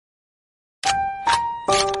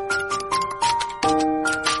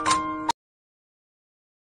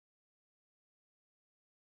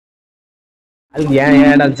அதுக்கு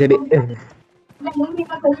ஏடா சரி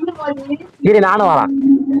சரி நானும் வரேன்.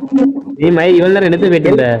 நீ இவன் தான் எடுத்து போயிட்டு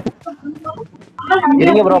இருந்த.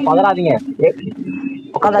 இருங்க ப்ரோ பதறாதீங்க.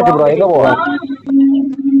 உட்காந்தாச்சு ப்ரோ. எங்க போவோம்?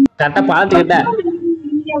 கரெக்டா பாத்துக்கிட்ட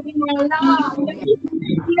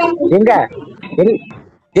எங்க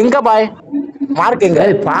எங்க பாய் மார்க் எங்க?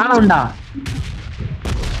 பாலம்டா.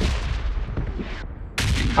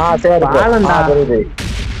 சரி பாலம்டா. தெரியுது.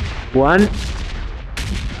 1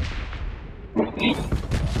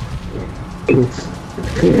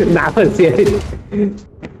 நான் சரி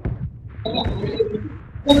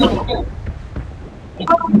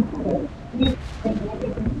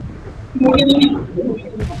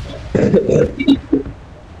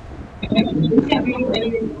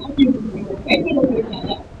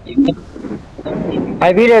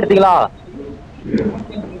வீடியோ எடுத்தீங்களா?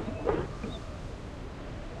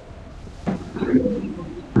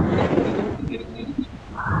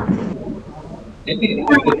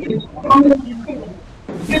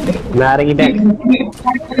 நான் இறங்கிட்டேன்.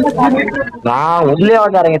 நான் உள்ளே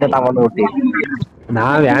வந்து இறங்கிட்டேன். நான் வந்து ஊட்டி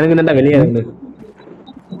நான் வேணுங்க தான் வெளியே இறங்கு.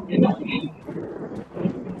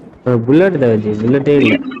 புல்லட் தான் வச்சு புல்லட்டே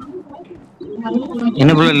இல்லை.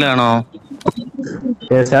 என்ன புல்லட் இல்ல வேணும்?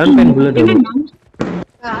 7.5 புல்லட் வேணும்.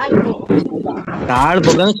 கால்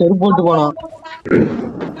பக்கம் செருப்பு போட்டு போனோம்.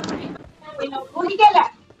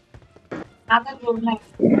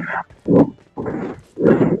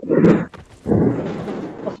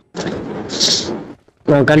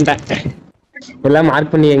 கண்டேன் எல்லாம்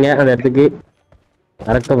மார்க் பண்ணியங்க அந்த இடத்துக்கு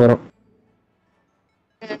கரெக்டா வரும்.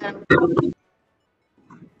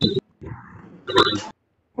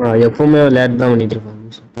 எப்பவுமே லேட் தான் பண்ணிட்டு இருப்பாங்க.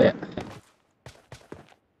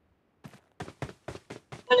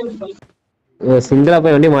 சிங்கிளா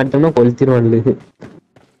போய் வண்டி மாட்டோம்னா கொளுத்திடுவான்ல.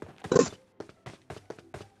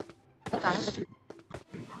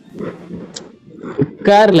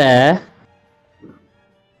 கார்ல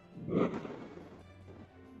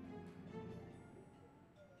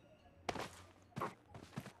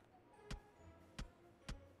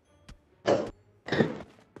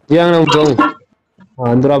நம்ம போவோம்.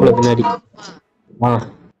 வந்துருவாப்புல பின்னாடி.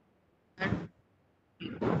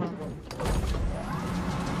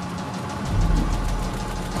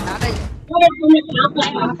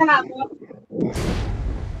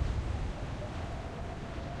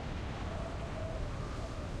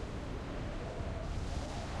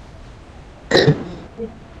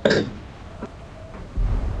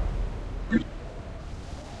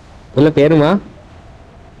 உள்ள பேருமா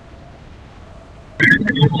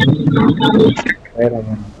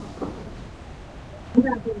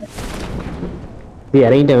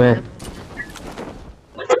இறங்கிட்டவன்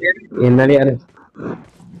என்னால யாரு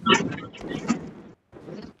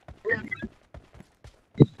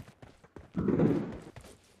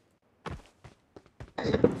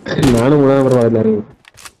நானும் 3ஆம் நம்பர் வார்டுல இறங்கி.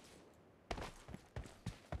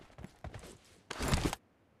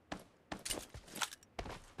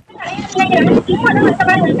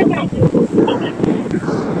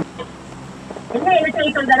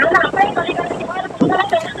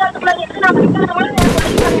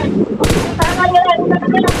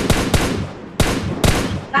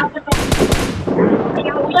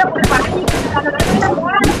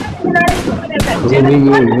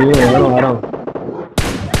 வரோம்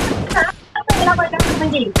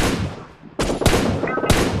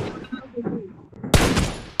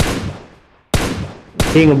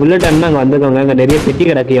நீங்க புல்லட் அண்ணா அங்க வந்துக்கோங்க. அங்க நிறைய பெட்டி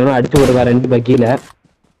கிடக்கு. எவனோ அடிச்சு விடுவா 2 பக்கியில.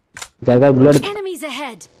 புல்லட்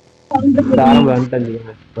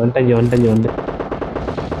வந்துட்டேன்.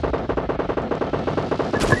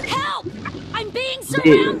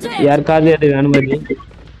 யாருக்காவது அது வேணும் பாஜி.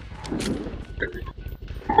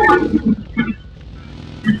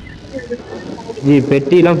 ஜி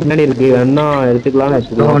பெட்டி எல்லாம் பின்னாடி இருக்கு. வேணா எடுத்துக்கலாம்.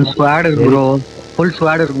 ஸ்குவாட் இருக்கு ப்ரோ. ஃபுல்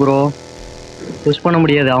ஸ்குவாட் இருக்கு ப்ரோ. புஷ் பண்ண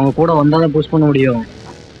முடியாது. அவங்க கூட வந்தாதான் புஷ் பண்ண முடியும்.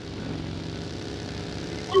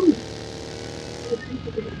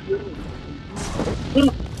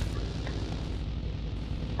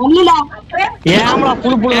 ஏம்மா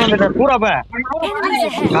புழு புழு வந்துட்ட பூராப்ப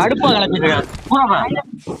கடுப்பா கலக்கிட்டு பூராப்ப.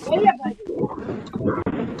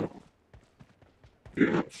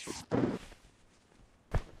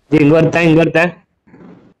 இங்க ஒருத்தன்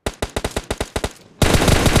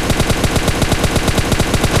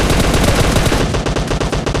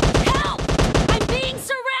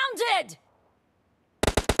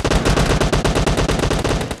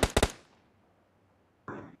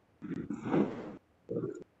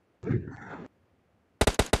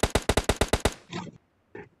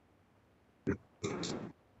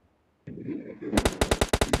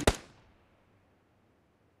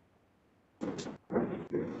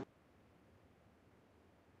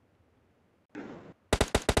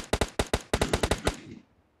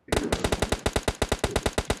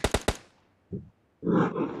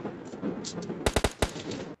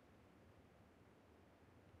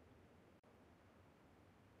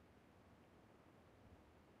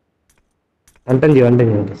வந்துட்டேன்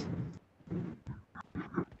வந்துங்க.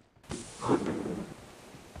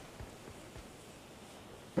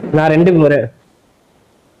 நான் 2 போறேன்.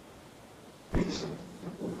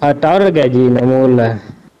 டவர் இருக்கா ஜி நம்ம ஊர்ல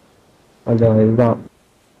கொஞ்சம் இதுதான்.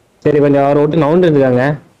 சரி கொஞ்சம் அவரை விட்டு நவுண்டு இருக்காங்க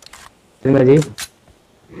சரிங்களா ஜி.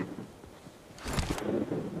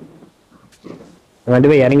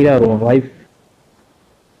 கண்டிப்பா இறங்கிதான் வருவோம். வாய்ப்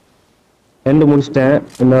 2 முடிச்சிட்டேன்.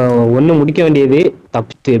 இன்னும் 1 முடிக்க வேண்டியது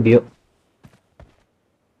தப்பிச்சு எப்படியோ.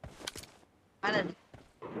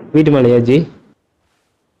 வீட்டு மேலையா ஜி?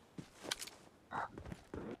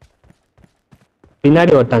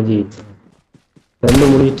 பின்னாடி ஓட்டான் ஜி. 2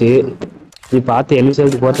 முடிச்சுட்டு ஜி பார்த்து என்ன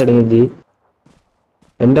சேர்த்து போட்ட எடுங்க ஜி.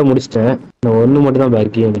 2 முடிச்சிட்டேன். நான் 1 மட்டும் தான்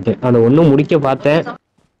பாக்கி எனக்கு. அந்த 1 முடிக்க பார்த்தேன்.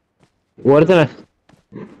 ஒருத்தனை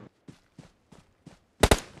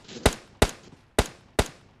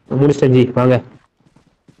முடிச்சிட்டேன் ஜி. வாங்க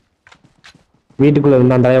வீட்டுக்குள்ள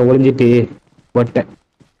இருந்தாண்டா ஒளிஞ்சிட்டு போட்டேன்.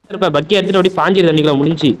 பக்கி எடுத்துட்டு அப்படி பாஞ்சிரு தண்ணிக்குள்ள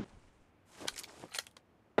முடிஞ்சு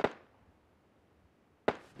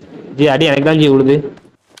ஜி. அடி எனக்கு தான் ஜி விழுது.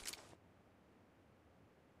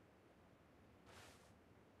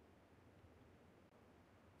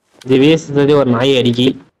 ஜி வேஸ்ட் ஒரு நாய் அடிக்கி.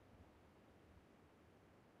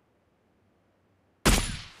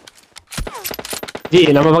 ஜி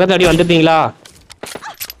நம்ம பக்கத்துல அடி வந்துட்டீங்களா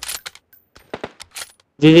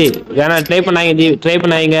ஜி? ஜி வேணா ட்ரை பண்ணாங்க ஜி. ட்ரை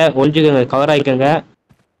பண்ணாங்க ஒழிச்சுக்கோங்க. கவர் ஆகிக்கோங்க.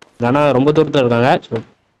 ஆனா ரொம்ப தூரத்துல இருக்காங்க.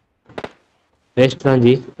 வேஸ்ட் தான்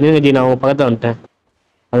ஜி. இல்லைங்க ஜி நான் உங்க பக்கத்துல வந்துட்டேன்.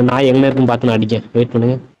 அது நாய் எங்க இருக்குன்னு பார்த்து நான் அடிக்கேன். வெயிட்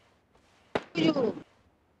பண்ணுங்க.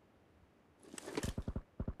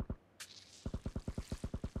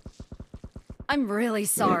 I'm really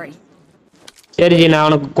sorry. சரி ஜி நான்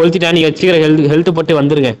உனக்கு கொளுத்திட்டேன். நீ வச்சுக்கிற ஹெல்த் போட்டு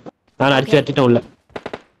வந்துருங்க. நான் அடிச்சு கட்டிட்டேன் உள்ள.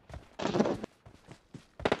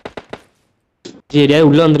 ஜி எடியாவது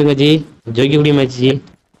உள்ள வந்துருங்க ஜி. ஜோக்கி குடி மேட்ச் ஜி.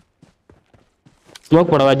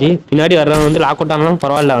 ஸ்மோக் போடவா ஜி? பின்னாடி வர்றவன் வந்து லாக் அவுட் ஆனாலும்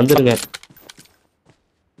பரவாயில்ல வந்துருங்க.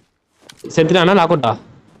 செத்துட்டானா லாக் அவுட்டா?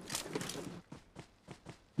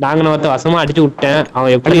 நாங்க ஒருத்த வசமா அடிச்சு விட்டேன்.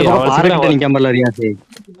 அவன் எப்படி நிக்காமல ரியாஸ்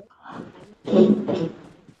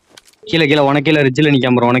கீழே கீழே உனக்கு கீழே ரிட்ஜில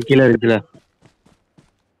நிக்காம உனக்கு கீழே ரிட்ஜில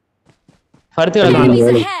படுத்து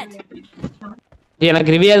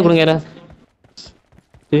எனக்கு ரிவியாது கொடுங்க.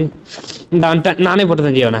 இந்த நானே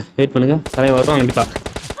போட்டுதான் ஜி. அவனை வெயிட் பண்ணுங்க. தலைவன் வருவான் கண்டிப்பா.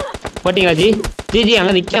 போட்டீங்களா ஜி? ஜி ஜி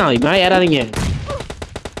அங்க நிக்கலாம். மேல ஏறாதீங்க.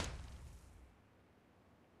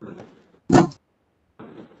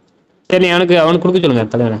 சரி அவனுக்கு கொடுக்க சொல்லுங்க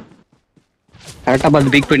தலைவனை. கரெக்டா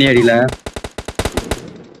பார்த்து பிக் பண்ணி அடியில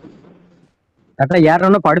கரெக்டா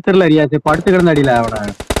ஏறணும். படுத்துடல ரியாஸ். படுத்து கிடந்த அடியில அவனை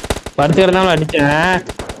படுத்து கிடந்தாலும் அடிச்சேன்.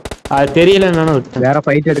 அது தெரியல. நானும் விட்டேன். வேற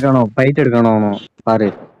ஃபைட் எடுக்கணும் அவனும் பாரு.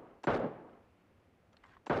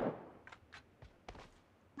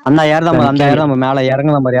 அந்த ஏறதான் மேல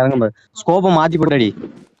இறங்கலாம் பாரு. ஸ்கோப்பை மாத்தி போட்டு அடி.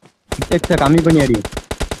 கம்மி பண்ணி அடி.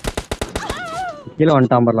 கீழே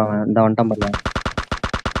வந்துட்டான் பரலாம். இந்த வந்துட்டான் பரலாம்.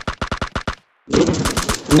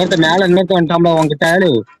 இன்னொருத்த வந்துட்டாம்ல உங்ககிட்ட.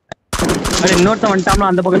 இன்னொருத்த வந்துட்டாம்ல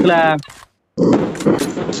அந்த பக்கத்துல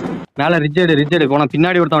மேல ரிஜெடு போனா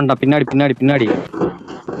பின்னாடி ஒருத்தன் வந்துட்டான்.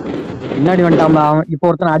 பின்னாடி வந்துட்டாம்ல. இப்ப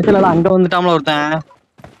ஒருத்தன் அடிச்சல அங்க வந்துட்டாம்ல ஒருத்தன்.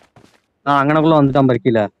 அங்கனக்குள்ள வந்துட்டான் பாரு.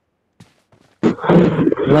 கீழே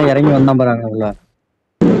இறங்கி வந்தான் பாரு. அங்கக்குள்ள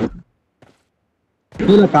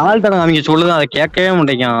கீழே கால் தரம் அவங்க சொல்லுதான். அதை கேட்கவே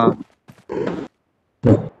மாட்டேங்கான்.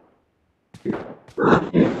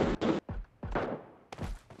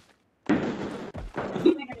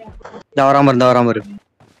 வராம இருக்கு.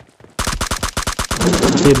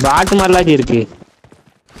 பாட்டு மாதிரிலாம் இருக்கு.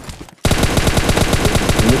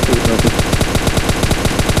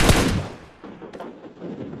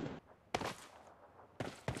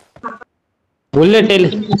 புல்லட்டே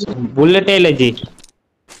இல்ல ஜி.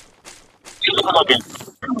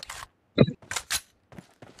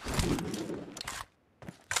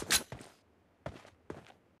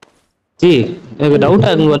 ஜி எனக்கு டவுட்டா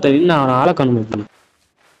இருக்கு. ஒருத்தர் இன்னும் அவனை ஆளை காணும்.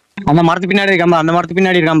 அந்த மரத்து பின்னாடி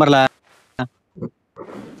இருக்கான் பாருல.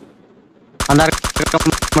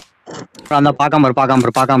 அந்த பாக்காம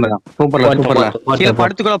சூப்பர்ல. கீழே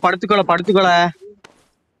படுத்துக்கோல.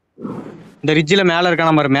 இந்த ரிட்ஜில மேல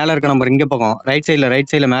இருக்கான பாரு. இங்க பக்கம் ரைட் சைடுல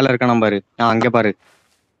மேல இருக்கான பாரு. அங்க பாரு.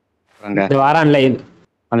 வாரான்ல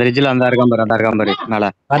அந்த ரிட்ஜில அந்த இருக்கான் பாரு மேல.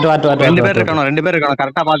 2 பேர் இருக்கானோ.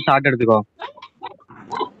 கரெக்டா பார்த்து ஷாட் எடுத்துக்கோ.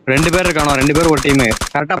 2 பேர் இருக்கானோ. 2 பேர் ஒரு டீம்.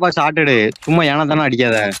 கரெக்டா பார்த்து ஷாட் எடு. சும்மா ஏனா தானே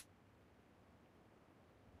அடிக்காத.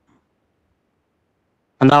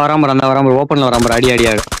 அந்த வராம ஓபன்ல வராம அடி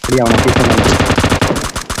அவனை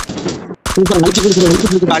அழுத்தி பிடிச்சிரு.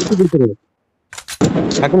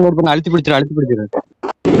 அழுத்தி பிடிச்சிரு.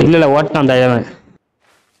 இல்ல ஓட்டான்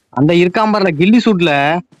அந்த இருக்கான் பாருல கில்லி சூட்ல.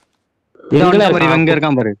 எங்கடா பாரு இவன் இங்க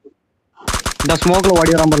இருக்கான் பாரு. இந்த ஸ்மோக்ல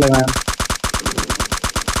ஓடி வரான் பாருல இவன்.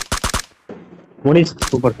 முடிச்சு.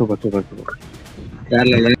 Super super super super. வேற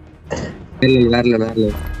லெவல் வேற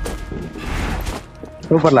லெவல்.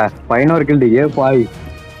 சூப்பர்ல 11 கில். ஏ பாய்.